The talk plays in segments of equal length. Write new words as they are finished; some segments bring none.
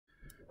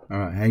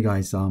Alright, hey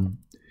guys,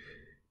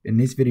 in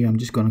this video I'm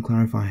just going to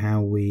clarify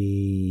how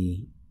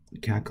we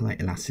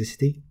calculate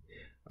elasticity,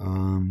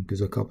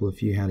 because a couple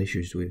of you had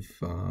issues with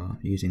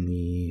using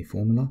the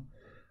formula.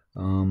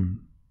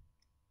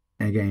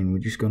 Again, we're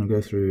just going to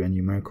go through a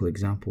numerical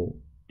example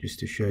just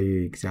to show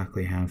you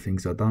exactly how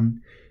things are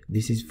done. In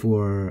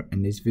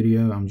this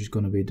video I'm just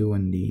going to be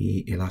doing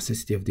the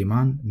elasticity of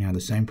demand. Now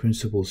the same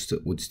principles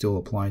would still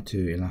apply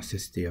to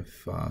elasticity of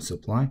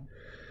supply,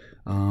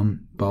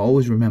 but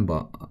always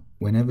remember,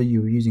 whenever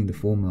you're using the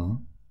formula,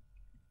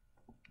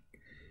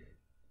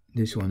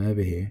 this one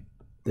over here,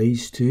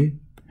 these two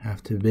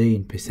have to be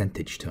in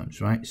percentage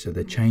terms, right? So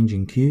the change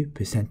in Q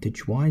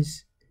percentage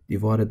wise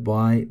divided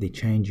by the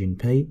change in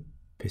P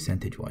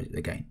percentage wise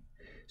again.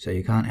 So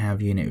you can't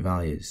have unit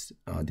values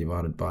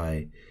divided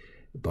by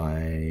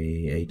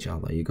each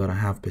other. You got to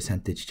have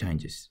percentage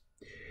changes.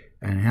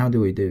 And how do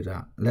we do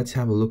that? Let's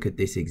have a look at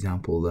this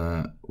example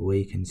that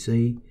we can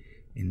see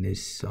in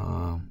this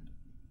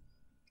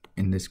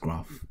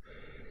graph.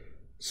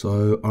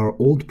 So our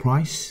old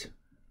price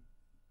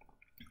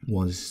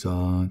was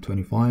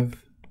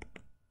 25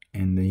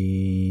 and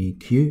the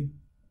Q,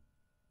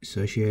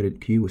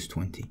 associated Q, was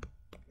 20.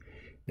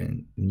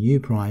 Then the new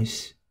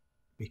price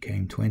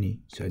became 20,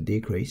 so it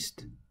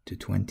decreased to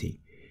 20,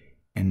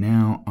 and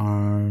now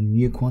our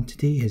new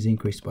quantity has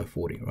increased by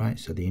 40, right?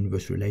 So the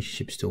inverse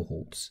relationship still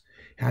holds.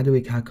 How do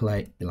we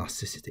calculate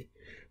elasticity?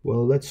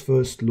 Well, let's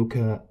first look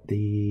at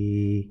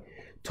the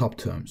top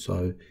term.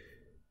 So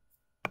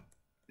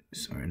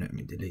sorry, let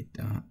me delete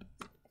that.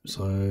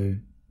 So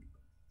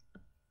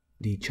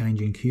the change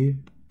in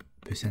Q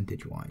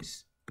percentage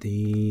wise,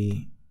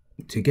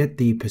 to get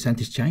the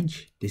percentage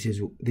change, this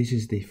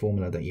is the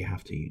formula that you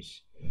have to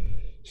use.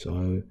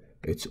 So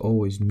it's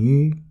always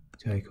new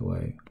take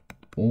away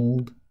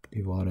old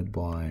divided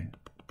by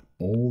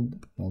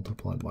old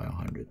multiplied by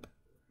 100.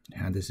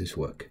 How does this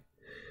work?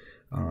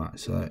 Alright,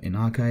 so in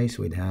our case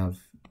we'd have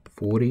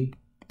 40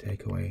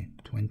 take away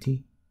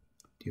 20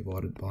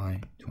 divided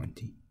by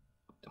 20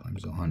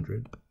 times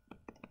 100,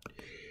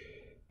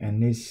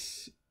 and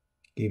this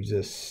gives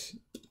us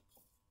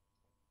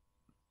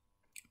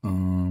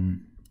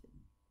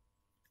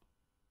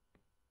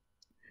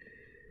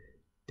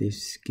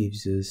this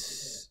gives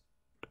us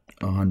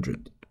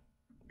 100,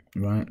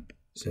 right?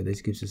 So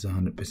this gives us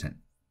 100%.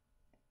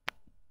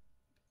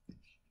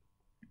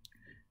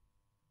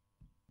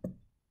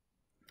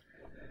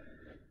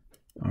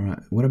 All right,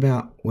 what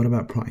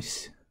about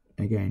price?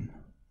 Again,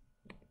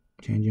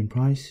 change in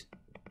price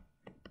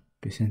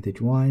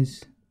percentage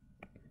wise,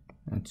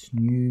 that's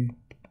new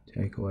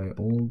take away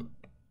old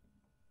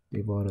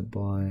divided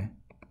by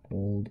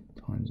old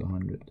times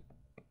 100,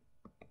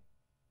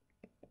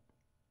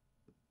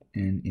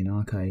 and in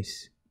our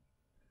case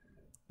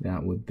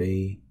that would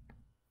be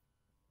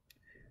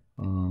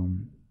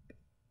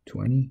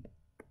 20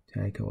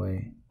 take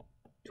away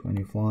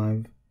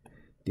 25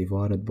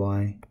 divided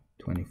by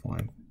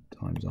 25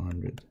 times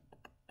 100,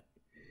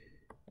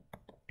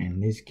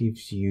 and this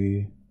gives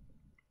you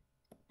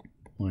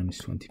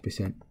minus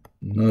 20%.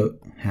 Note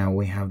how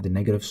we have the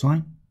negative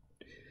sign,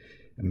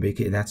 and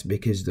that's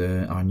because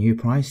our new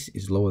price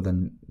is lower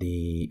than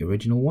the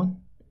original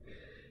one.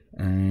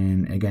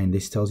 And again,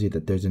 this tells you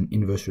that there's an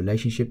inverse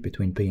relationship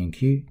between P and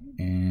Q,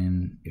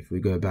 and if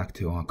we go back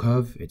to our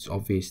curve, it's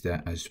obvious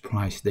that as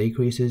price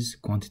decreases,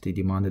 quantity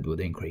demanded would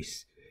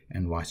increase,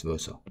 and vice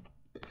versa.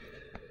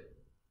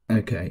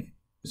 Okay,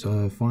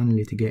 so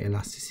finally, to get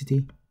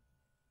elasticity,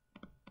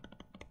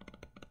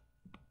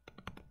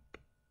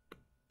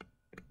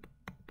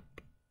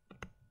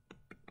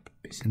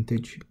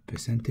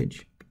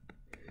 percentage,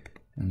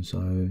 and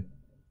so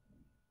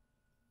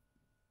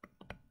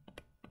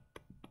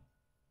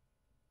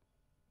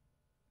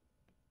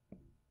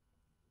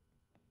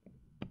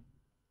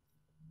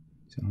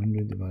it's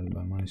 100 divided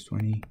by minus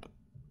 20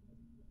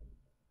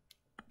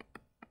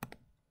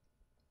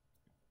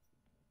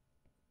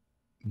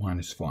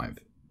 minus 5,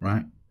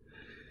 right?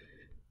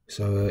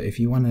 So if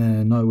you want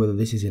to know whether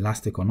this is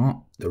elastic or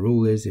not, the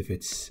rule is if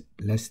it's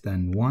less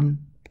than 1,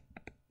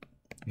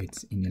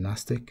 it's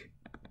inelastic.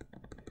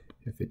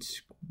 If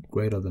it's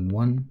greater than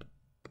 1,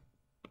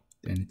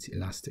 then it's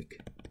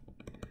elastic.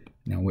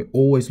 Now we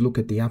always look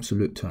at the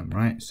absolute term,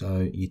 right?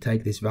 So you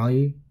take this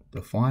value,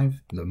 the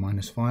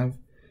minus 5,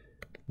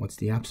 what's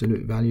the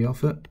absolute value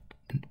of it?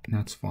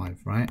 That's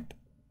 5, right?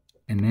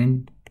 And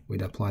then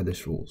we'd apply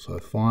this rule. So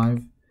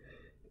 5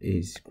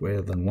 is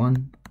greater than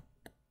 1,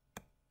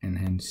 and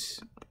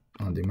hence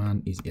our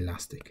demand is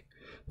elastic.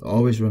 But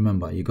always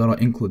remember, you gotta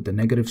include the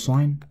negative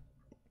sign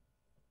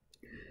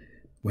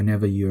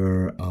whenever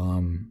you're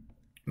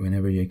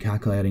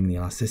calculating the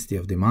elasticity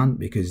of demand,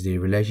 because the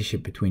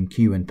relationship between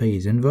Q and P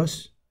is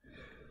inverse.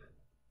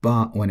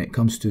 But when it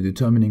comes to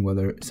determining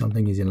whether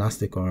something is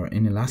elastic or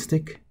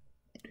inelastic,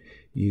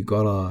 you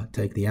gotta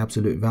take the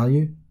absolute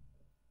value,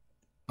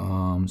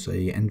 so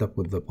you end up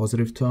with the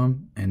positive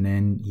term, and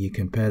then you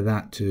compare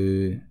that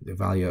to the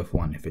value of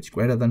 1. If it's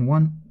greater than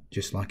 1,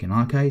 just like in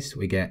our case,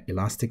 we get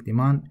elastic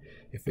demand.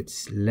 If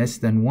it's less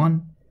than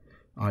 1,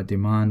 our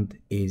demand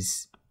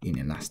is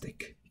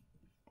inelastic.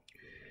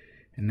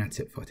 And that's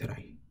it for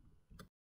today.